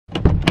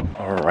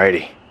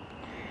Alrighty,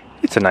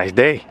 it's a nice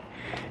day.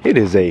 It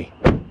is a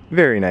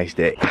very nice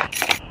day.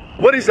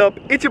 What is up?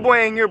 It's your boy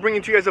Aing here,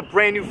 bringing to you guys a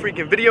brand new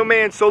freaking video,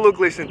 man. So look,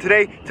 listen,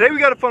 today we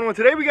got a fun one.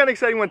 Today we got an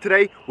exciting one.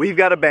 Today we've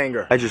got a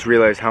banger. I just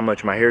realized how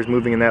much my hair is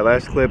moving in that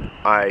last clip.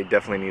 I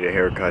definitely need a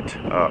haircut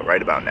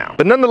right about now.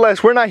 But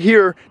nonetheless, we're not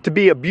here to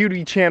be a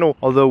beauty channel,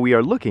 although we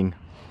are looking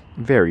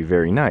very,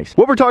 very nice.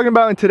 What we're talking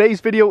about in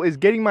today's video is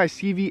getting my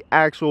CV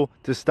axle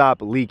to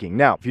stop leaking.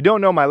 Now, if you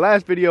don't know, my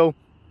last video,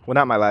 well,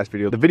 not my last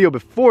video, the video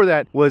before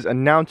that was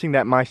announcing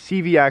that my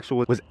CV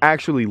axle was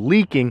actually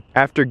leaking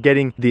after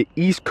getting the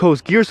East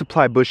Coast gear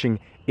supply bushing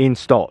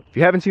installed. If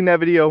you haven't seen that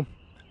video,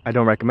 I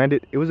don't recommend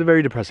it. It was a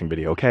very depressing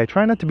video, okay? I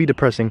try not to be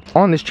depressing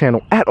on this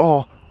channel at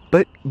all,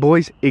 but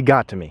boys, it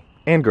got to me.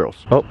 And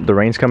girls. Oh, the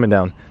rain's coming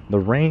down. The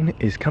rain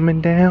is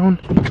coming down.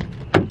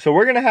 So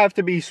we're gonna have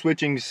to be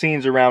switching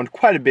scenes around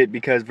quite a bit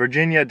because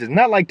Virginia does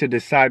not like to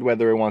decide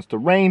whether it wants to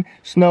rain,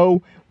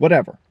 snow,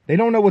 whatever. They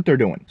don't know what they're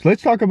doing. So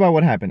let's talk about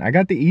what happened. I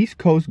got the East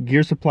Coast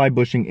gear supply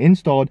bushing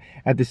installed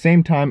at the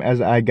same time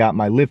as I got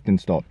my lift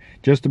installed,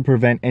 just to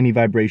prevent any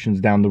vibrations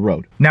down the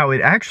road. Now,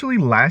 it actually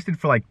lasted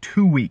for like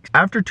 2 weeks.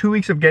 After 2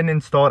 weeks of getting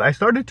installed, I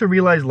started to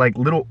realize like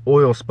little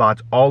oil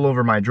spots all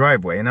over my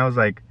driveway. And I was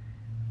like,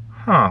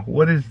 huh,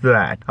 what is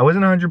that? I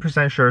wasn't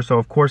 100% sure, so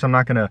of course I'm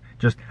not gonna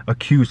just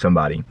accuse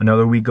somebody.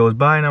 Another week goes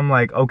by and I'm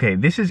like, okay,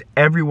 this is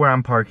everywhere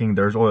I'm parking,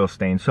 there's oil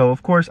stains. So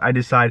of course I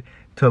decide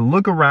to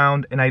look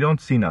around and I don't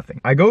see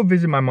nothing. I go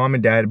visit my mom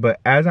and dad, but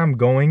as I'm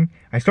going,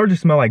 I start to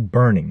smell like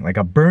burning, like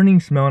a burning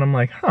smell, and I'm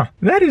like, huh,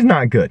 that is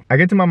not good. I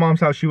get to my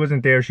mom's house, she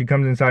wasn't there, she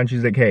comes inside and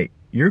she's like, hey,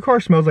 your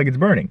car smells like it's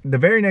burning. The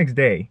very next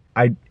day,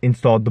 I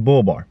installed the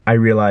bull bar. I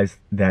realized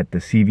that the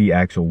CV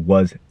axle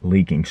was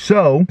leaking.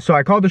 So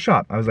I called the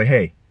shop. I was like,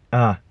 hey,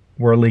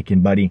 we're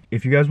leaking, buddy.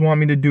 If you guys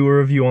want me to do a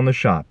review on the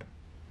shop,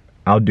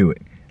 I'll do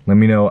it. Let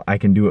me know. I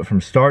can do it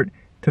from start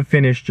to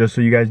finish, just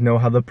so you guys know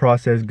how the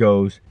process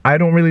goes. I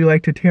don't really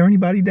like to tear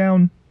anybody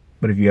down,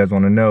 but if you guys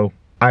want to know,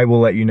 I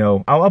will let you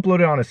know. I'll upload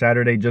it on a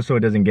Saturday just so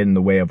it doesn't get in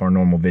the way of our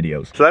normal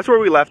videos. So that's where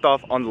we left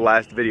off on the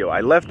last video.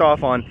 I left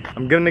off on,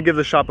 I'm gonna give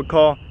the shop a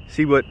call,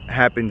 see what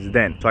happens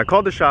then. So I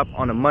called the shop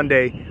on a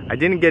Monday. I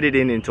didn't get it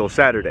in until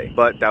Saturday,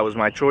 but that was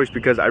my choice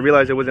because I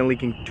realized it wasn't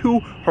leaking too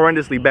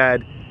horrendously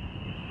bad.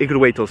 It could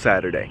wait till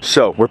Saturday.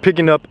 So we're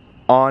picking up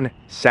on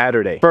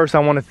Saturday. First, I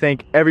want to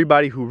thank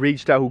everybody who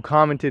reached out, who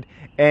commented,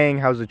 Aing,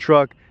 how's the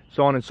truck?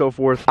 So on and so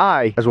forth.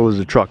 I, as well as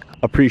the truck,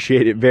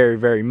 appreciate it very,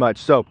 very much.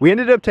 So we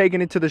ended up taking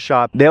it to the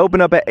shop. They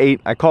opened up at 8.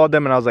 I called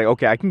them and I was like,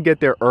 okay, I can get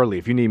there early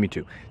if you need me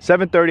to.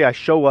 7:30, I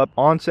show up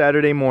on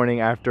Saturday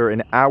morning after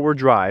an hour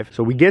drive.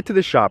 So we get to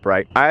the shop,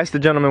 right? I asked the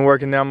gentleman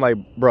working there, I'm like,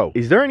 bro,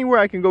 is there anywhere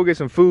I can go get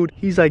some food?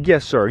 He's like,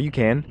 yes, sir, you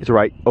can. It's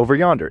right over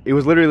yonder. It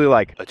was literally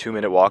like a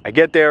 2-minute walk. I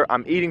get there,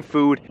 I'm eating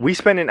food. We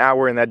spent an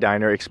hour in that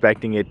diner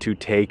expecting it to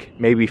take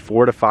maybe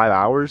 4 to 5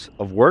 hours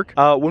of work.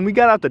 When we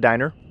got out the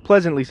diner,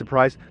 pleasantly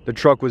surprised, the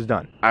truck was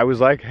done. I was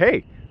like,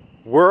 hey,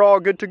 we're all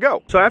good to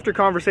go. So after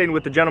conversating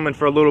with the gentleman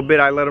for a little bit,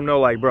 I let him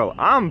know, like, bro,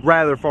 I'm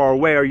rather far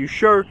away. Are you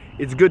sure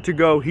it's good to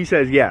go? He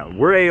says, yeah,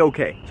 we're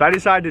a-okay. So I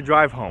decided to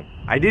drive home.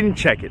 I didn't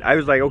check it. I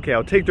was like, okay,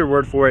 I'll take their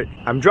word for it.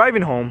 I'm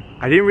driving home.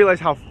 I didn't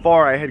realize how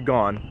far I had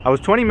gone. I was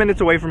 20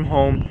 minutes away from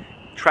home.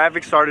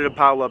 Traffic started to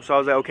pile up. So I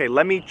was like, okay,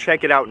 let me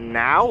check it out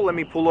now. Let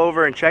me pull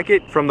over and check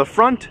it. From the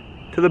front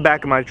to the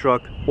back of my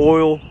truck,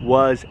 oil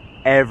was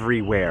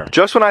everywhere.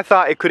 Just when I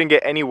thought it couldn't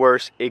get any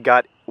worse, it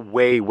got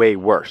way, way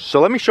worse. So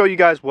let me show you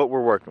guys what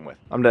we're working with.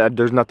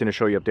 There's nothing to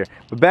show you up there.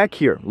 But back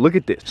here, look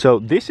at this. So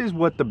this is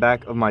what the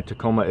back of my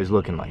Tacoma is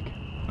looking like,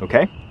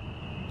 okay?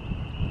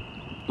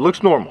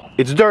 Looks normal.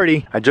 It's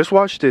dirty. I just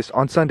watched this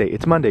on Sunday.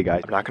 It's Monday,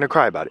 guys. I'm not gonna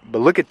cry about it.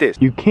 But look at this.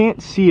 You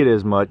can't see it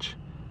as much,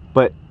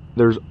 but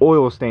there's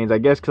oil stains, I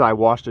guess because I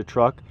washed the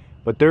truck.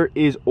 But there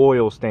is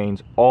oil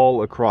stains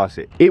all across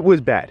it. It was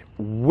bad.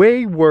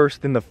 Way worse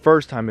than the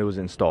first time it was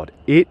installed.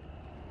 It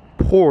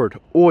poured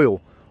oil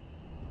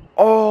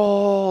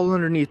all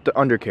underneath the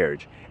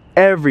undercarriage,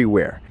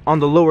 everywhere. On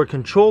the lower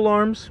control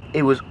arms,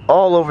 it was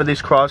all over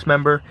this cross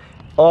member,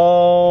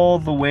 all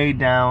the way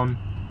down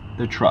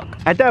the truck.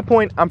 At that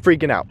point, I'm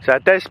freaking out. So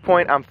at this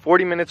point, I'm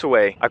 40 minutes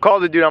away. I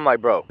called the dude, I'm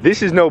like, bro,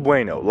 this is no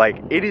bueno.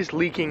 Like, it is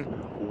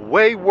leaking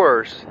way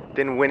worse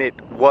than when it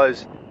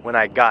was when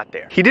I got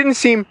there. He didn't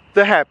seem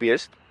the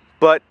happiest,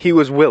 but he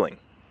was willing,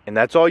 and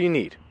that's all you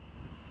need.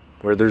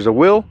 Where there's a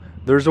will,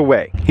 there's a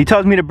way. He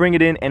tells me to bring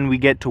it in and we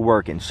get to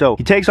working. So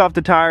he takes off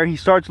the tire, he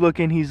starts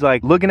looking, he's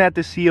like looking at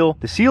the seal.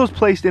 The seal's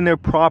placed in there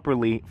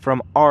properly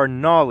from our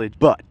knowledge,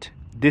 but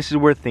this is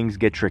where things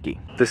get tricky.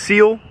 The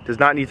seal does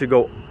not need to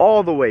go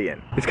all the way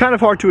in. It's kind of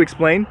hard to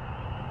explain,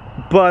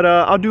 but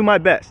I'll do my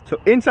best. So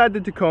inside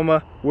the Tacoma,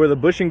 where the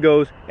bushing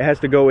goes, it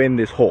has to go in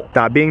this hole.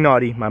 Stop being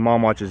naughty, my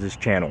mom watches this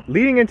channel.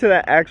 Leading into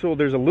that axle,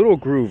 there's a little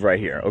groove right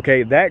here,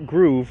 okay? That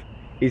groove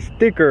is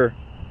thicker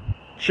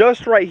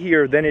just right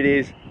here than it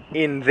is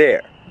in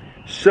there.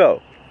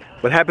 So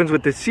what happens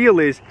with the seal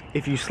is,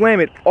 if you slam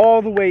it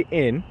all the way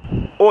in,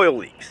 oil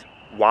leaks.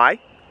 Why?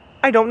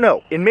 I don't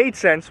know. It made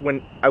sense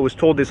when I was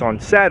told this on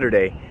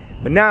Saturday,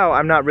 But now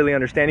I'm not really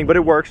understanding, but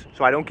it works,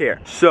 so I don't care.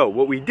 So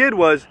what we did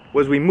was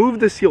we moved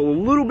the seal a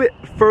little bit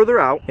further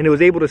out, and it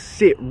was able to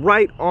sit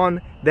right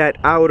on that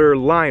outer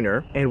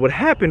liner. And what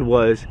happened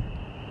was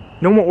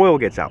no more oil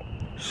gets out.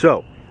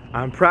 So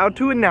I'm proud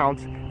to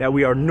announce that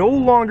we are no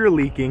longer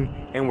leaking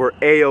and we're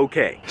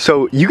a-okay.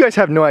 So you guys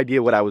have no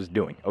idea what I was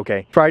doing,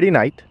 okay? Friday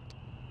night,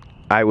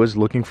 I was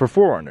looking for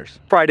forerunners.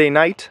 Friday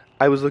night,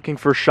 I was looking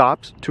for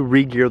shops to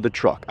re-gear the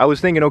truck. I was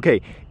thinking,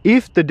 okay,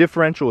 if the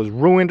differential is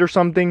ruined or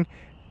something,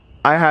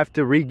 I have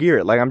to re-gear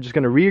it. Like, I'm just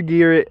gonna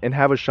re-gear it and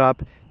have a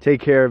shop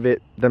take care of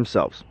it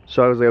themselves.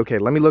 So I was like, okay,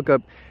 let me look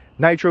up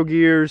nitro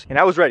gears, and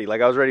I was ready.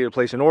 Like, I was ready to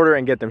place an order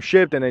and get them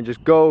shipped and then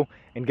just go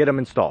and get them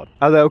installed.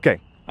 I was like,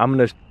 okay, I'm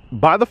gonna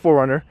buy the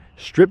Forerunner,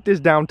 strip this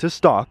down to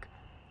stock,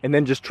 and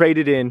then just trade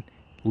it in,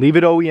 leave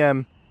it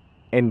OEM,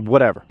 and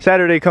whatever.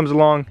 Saturday comes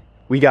along,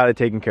 we got it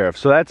taken care of.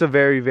 So that's a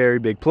very, very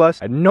big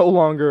plus. I no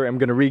longer am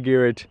gonna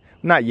re-gear it,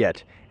 not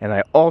yet. And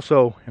I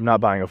also am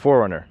not buying a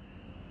Forerunner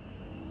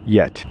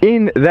yet.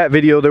 In that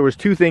video, there was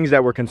two things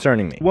that were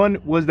concerning me. One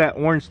was that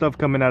orange stuff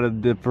coming out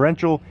of the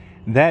differential.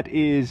 That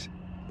is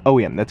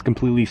OEM, that's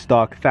completely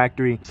stock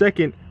factory.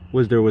 Second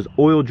was there was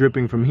oil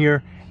dripping from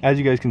here. As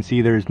you guys can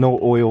see, there's no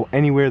oil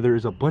anywhere.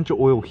 There's a bunch of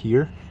oil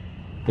here.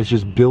 It's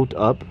just built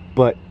up,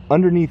 but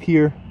underneath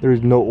here,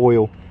 there's no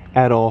oil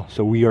at all.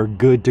 So we are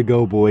good to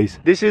go, boys.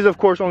 This is, of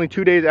course, only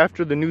 2 days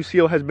after the new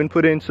seal has been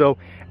put in. So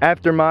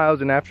after miles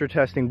and after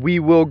testing, we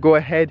will go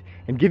ahead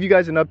and give you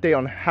guys an update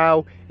on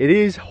how it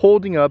is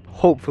holding up.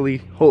 Hopefully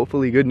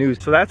good news.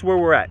 So that's where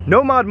we're at.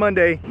 No Mod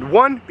Monday.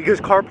 One,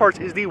 because car parts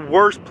is the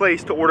worst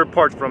place to order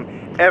parts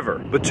from ever.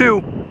 But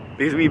two,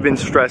 because we've been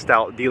stressed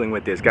out dealing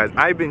with this, guys.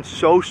 I've been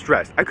so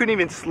stressed. I couldn't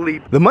even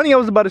sleep. The money I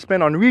was about to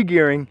spend on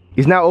re-gearing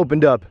is now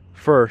opened up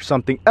for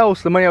something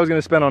else. The money I was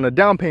gonna spend on a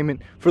down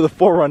payment for the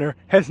Forerunner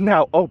has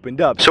now opened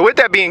up. So with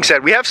that being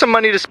said, we have some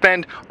money to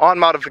spend on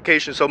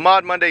modifications. So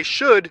Mod Monday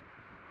should,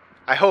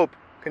 I hope,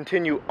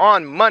 continue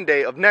on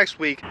Monday of next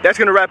week. That's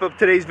gonna wrap up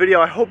today's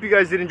video. I hope you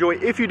guys did enjoy.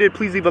 If you did,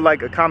 please leave a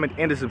like, a comment,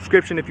 and a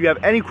subscription. If you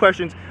have any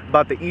questions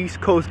about the East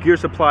Coast gear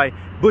supply,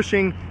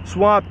 bushing,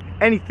 swap,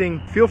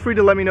 anything, feel free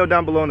to let me know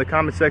down below in the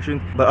comment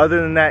section. But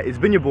other than that, it's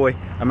been your boy.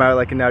 I'm out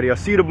like an Audi. I'll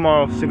see you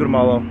tomorrow. Cinco de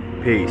Malo.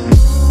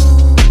 Peace.